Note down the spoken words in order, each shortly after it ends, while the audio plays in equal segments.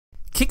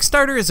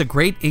Kickstarter is a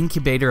great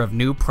incubator of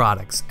new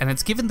products, and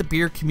it's given the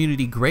beer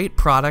community great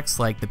products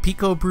like the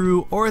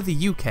PicoBrew or the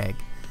uKeg.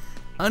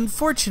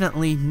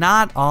 Unfortunately,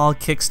 not all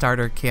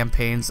Kickstarter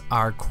campaigns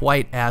are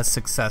quite as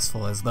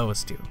successful as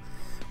those two.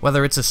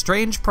 Whether it's a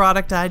strange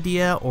product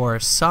idea or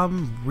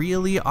some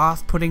really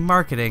off-putting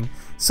marketing,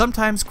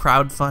 sometimes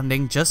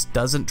crowdfunding just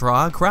doesn't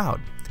draw a crowd.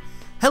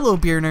 Hello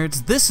beer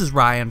nerds, this is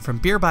Ryan from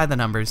Beer by the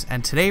Numbers,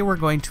 and today we're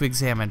going to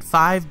examine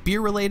 5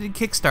 beer-related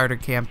Kickstarter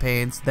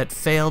campaigns that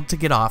failed to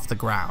get off the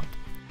ground.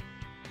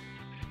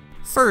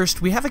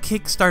 First, we have a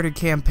Kickstarter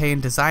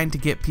campaign designed to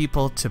get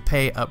people to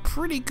pay a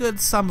pretty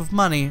good sum of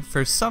money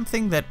for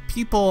something that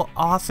people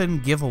often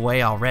give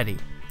away already.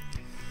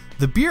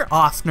 The beer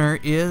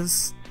offner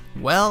is,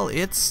 well,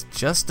 it's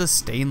just a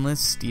stainless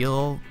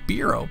steel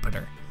beer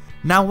opener.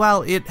 Now,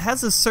 while it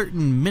has a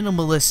certain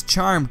minimalist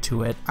charm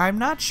to it, I'm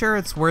not sure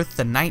it's worth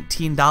the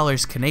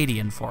 $19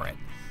 Canadian for it.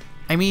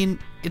 I mean,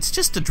 it's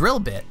just a drill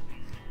bit.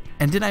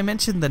 And did I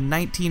mention the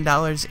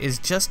 $19 is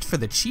just for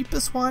the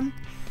cheapest one?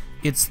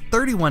 It's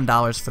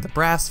 $31 for the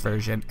brass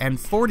version and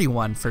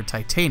 $41 for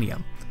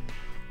titanium.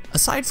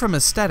 Aside from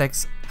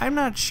aesthetics, I'm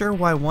not sure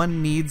why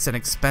one needs an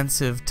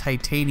expensive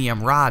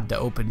titanium rod to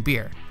open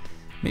beer.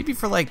 Maybe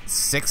for like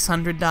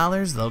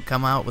 $600 they'll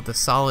come out with a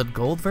solid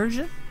gold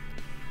version?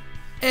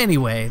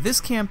 Anyway,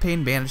 this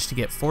campaign managed to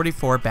get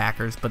 44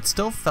 backers but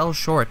still fell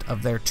short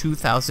of their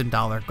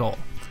 $2,000 goal.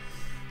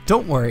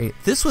 Don't worry,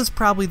 this was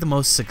probably the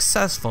most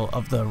successful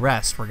of the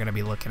rest we're going to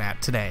be looking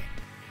at today.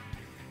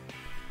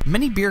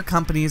 Many beer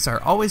companies are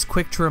always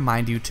quick to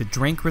remind you to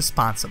drink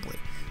responsibly,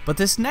 but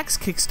this next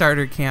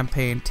Kickstarter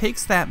campaign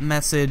takes that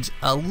message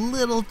a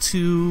little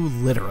too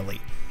literally.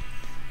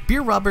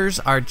 Beer rubbers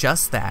are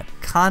just that,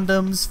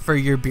 condoms for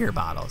your beer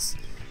bottles.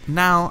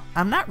 Now,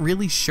 I'm not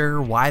really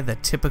sure why the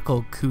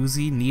typical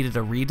koozie needed a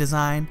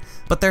redesign,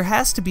 but there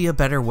has to be a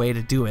better way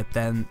to do it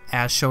than,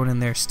 as shown in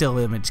their still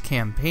image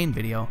campaign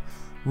video,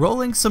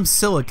 rolling some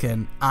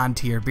silicone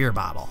onto your beer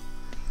bottle.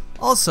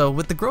 Also,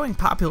 with the growing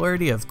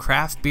popularity of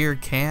craft beer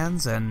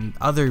cans and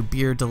other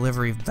beer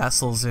delivery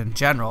vessels in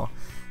general,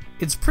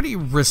 it's pretty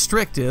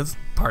restrictive,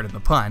 pardon the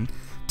pun,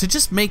 to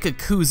just make a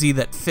koozie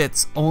that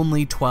fits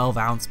only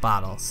 12-ounce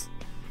bottles.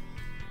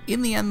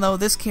 In the end though,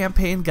 this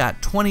campaign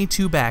got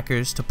 22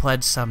 backers to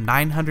pledge some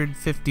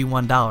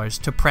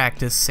 $951 to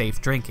practice safe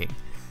drinking.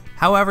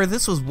 However,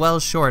 this was well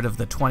short of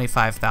the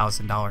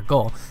 $25,000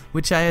 goal,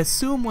 which I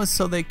assume was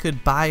so they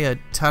could buy a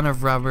ton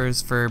of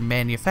rubbers for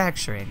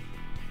manufacturing,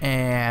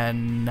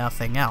 and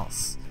nothing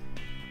else.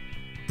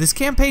 This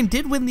campaign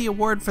did win the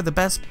award for the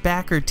best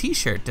backer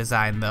t-shirt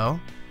design though,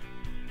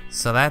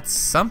 so that's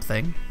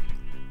something.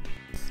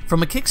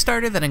 From a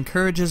Kickstarter that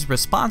encourages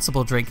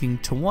responsible drinking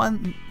to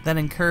one that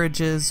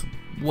encourages,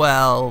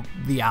 well,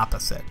 the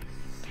opposite.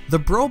 The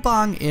Bro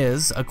Bong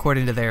is,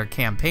 according to their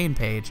campaign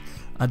page,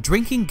 a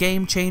drinking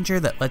game changer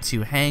that lets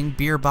you hang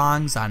beer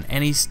bongs on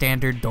any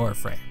standard door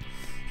frame.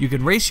 You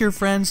can race your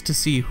friends to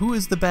see who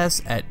is the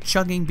best at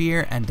chugging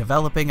beer and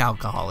developing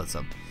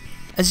alcoholism.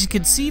 As you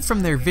can see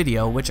from their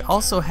video, which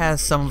also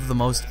has some of the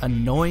most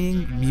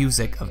annoying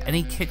music of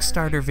any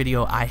Kickstarter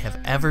video I have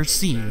ever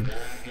seen,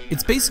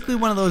 it's basically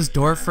one of those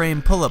door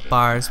frame pull-up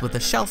bars with a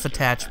shelf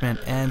attachment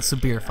and some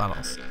beer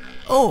funnels.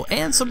 Oh,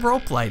 and some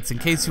rope lights in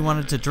case you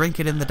wanted to drink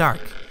it in the dark.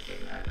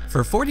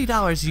 For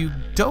 $40 you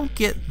don't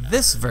get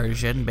this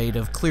version made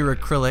of clear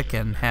acrylic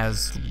and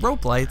has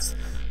rope lights,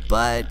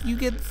 but you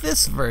get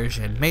this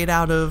version made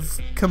out of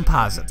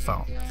composite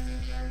foam.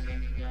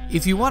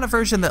 If you want a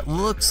version that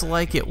looks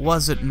like it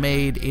wasn't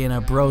made in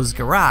a bro's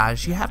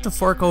garage, you have to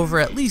fork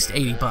over at least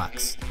 80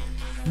 bucks.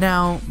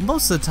 Now,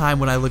 most of the time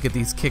when I look at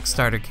these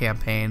Kickstarter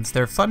campaigns,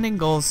 their funding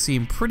goals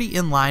seem pretty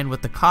in line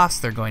with the costs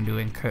they're going to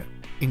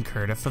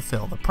incur to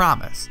fulfill the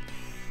promise.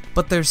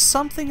 But there's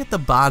something at the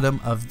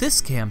bottom of this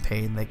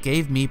campaign that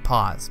gave me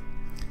pause.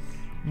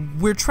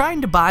 We're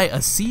trying to buy a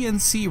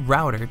CNC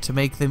router to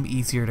make them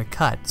easier to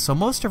cut, so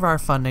most of our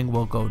funding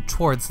will go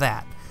towards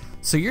that.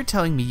 So you're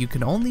telling me you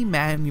can only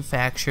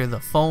manufacture the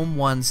foam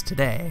ones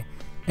today,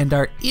 and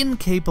are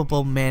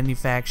incapable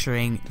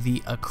manufacturing the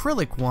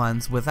acrylic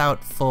ones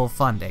without full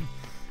funding,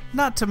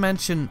 not to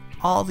mention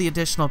all the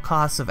additional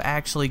costs of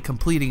actually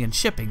completing and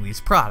shipping these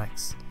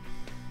products.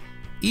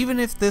 Even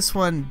if this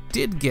one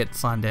did get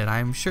funded,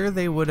 I'm sure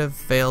they would have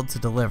failed to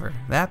deliver.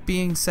 That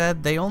being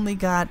said, they only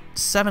got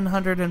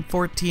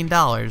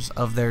 $714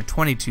 of their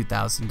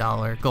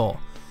 $22,000 goal.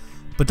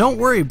 But don't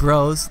worry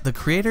bros, the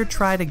creator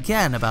tried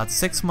again about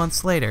 6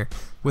 months later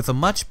with a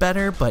much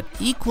better but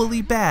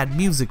equally bad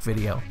music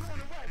video.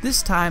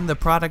 This time the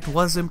product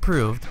was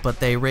improved, but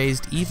they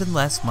raised even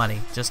less money,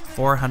 just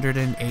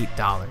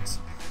 $408.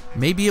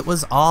 Maybe it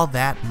was all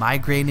that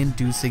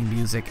migraine-inducing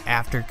music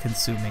after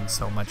consuming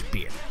so much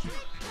beer.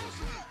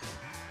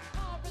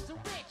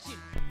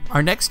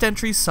 Our next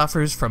entry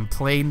suffers from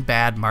plain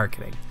bad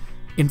marketing.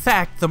 In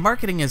fact, the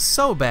marketing is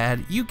so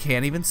bad you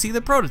can't even see the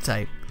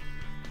prototype.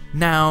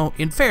 Now,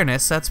 in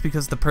fairness, that's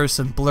because the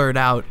person blurred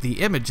out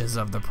the images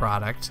of the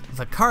product,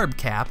 the carb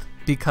cap,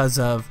 because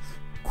of,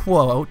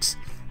 quote,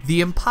 the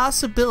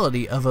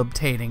impossibility of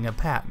obtaining a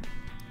patent.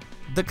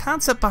 The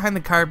concept behind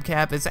the carb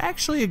cap is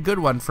actually a good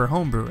one for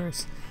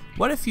homebrewers.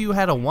 What if you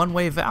had a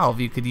one-way valve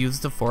you could use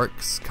to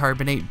force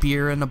carbonate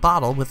beer in a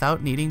bottle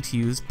without needing to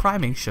use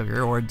priming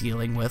sugar or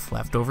dealing with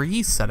leftover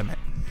yeast sediment?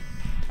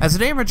 As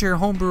an amateur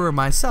homebrewer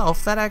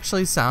myself, that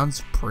actually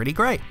sounds pretty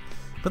great.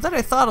 But then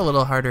I thought a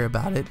little harder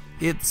about it.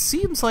 It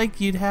seems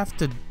like you'd have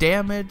to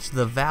damage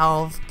the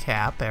valve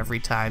cap every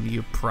time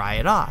you pry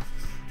it off.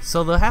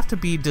 So they'll have to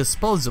be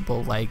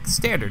disposable like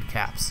standard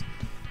caps.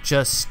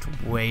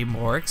 Just way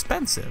more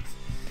expensive.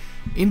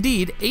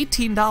 Indeed,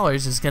 $18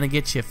 is going to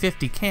get you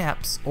 50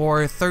 caps,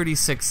 or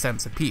 36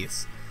 cents a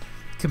piece.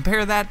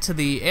 Compare that to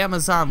the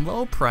Amazon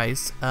low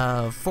price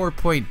of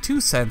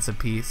 4.2 cents a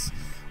piece,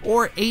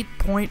 or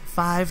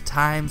 8.5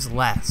 times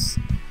less.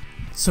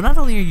 So not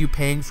only are you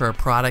paying for a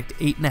product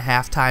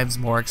 8.5 times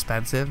more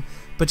expensive,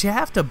 but you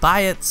have to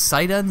buy it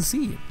sight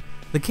unseen.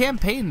 The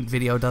campaign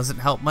video doesn't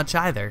help much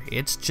either.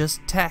 It's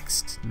just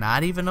text,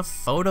 not even a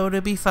photo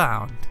to be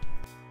found.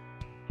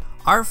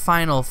 Our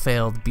final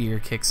failed beer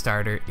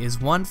Kickstarter is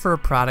one for a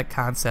product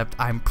concept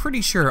I'm pretty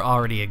sure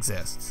already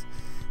exists.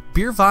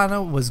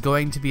 Beervana was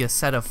going to be a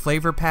set of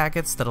flavor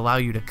packets that allow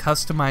you to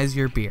customize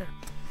your beer.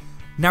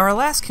 Now, our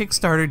last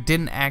Kickstarter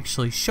didn't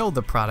actually show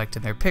the product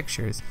in their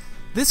pictures.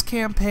 This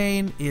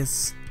campaign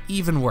is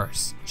even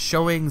worse,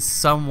 showing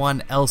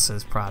someone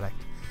else's product.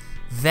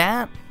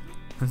 That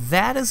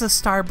is a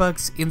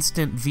Starbucks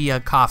instant via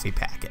coffee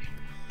packet.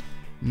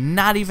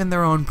 Not even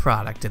their own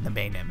product in the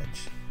main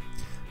image.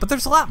 But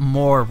there's a lot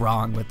more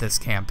wrong with this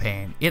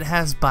campaign. It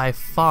has by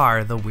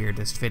far the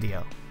weirdest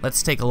video.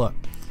 Let's take a look.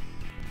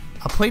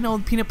 A plain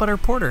old peanut butter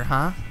porter,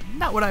 huh?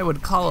 Not what I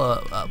would call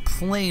a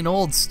plain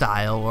old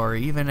style or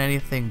even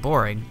anything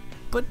boring,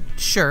 but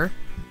sure.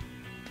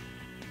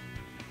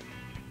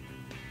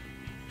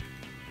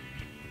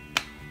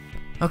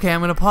 Okay, I'm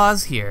gonna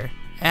pause here.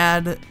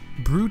 Add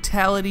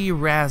Brutality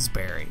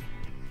Raspberry.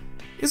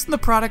 Isn't the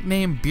product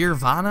name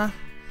Beervana?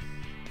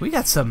 We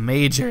got some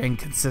major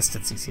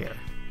inconsistencies here.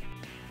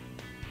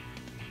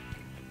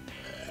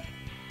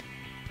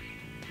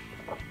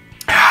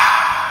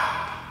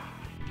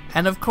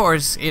 And of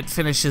course, it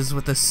finishes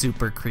with a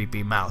super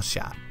creepy mouth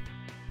shot.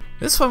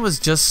 This one was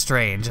just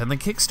strange, and the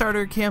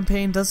Kickstarter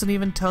campaign doesn't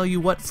even tell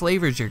you what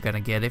flavors you're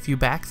gonna get if you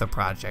back the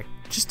project.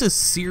 Just a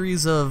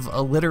series of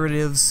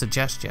alliterative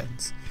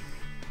suggestions.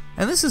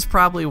 And this is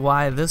probably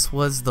why this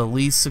was the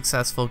least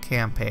successful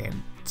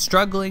campaign,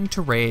 struggling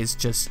to raise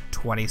just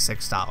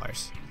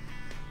 $26.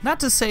 Not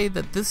to say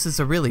that this is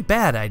a really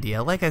bad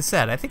idea, like I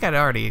said, I think it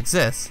already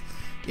exists.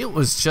 It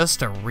was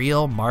just a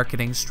real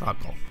marketing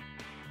struggle.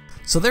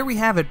 So there we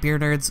have it, beer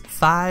nerds,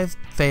 5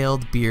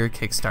 failed beer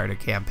Kickstarter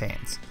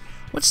campaigns.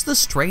 What's the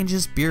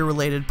strangest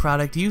beer-related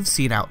product you've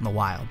seen out in the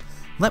wild?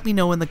 Let me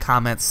know in the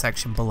comments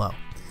section below.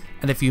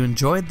 And if you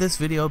enjoyed this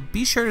video,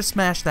 be sure to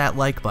smash that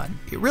like button.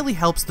 It really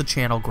helps the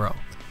channel grow.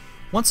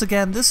 Once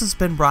again, this has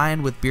been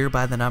Brian with Beer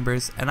by the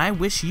Numbers, and I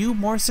wish you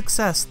more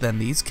success than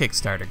these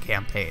Kickstarter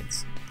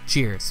campaigns.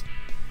 Cheers.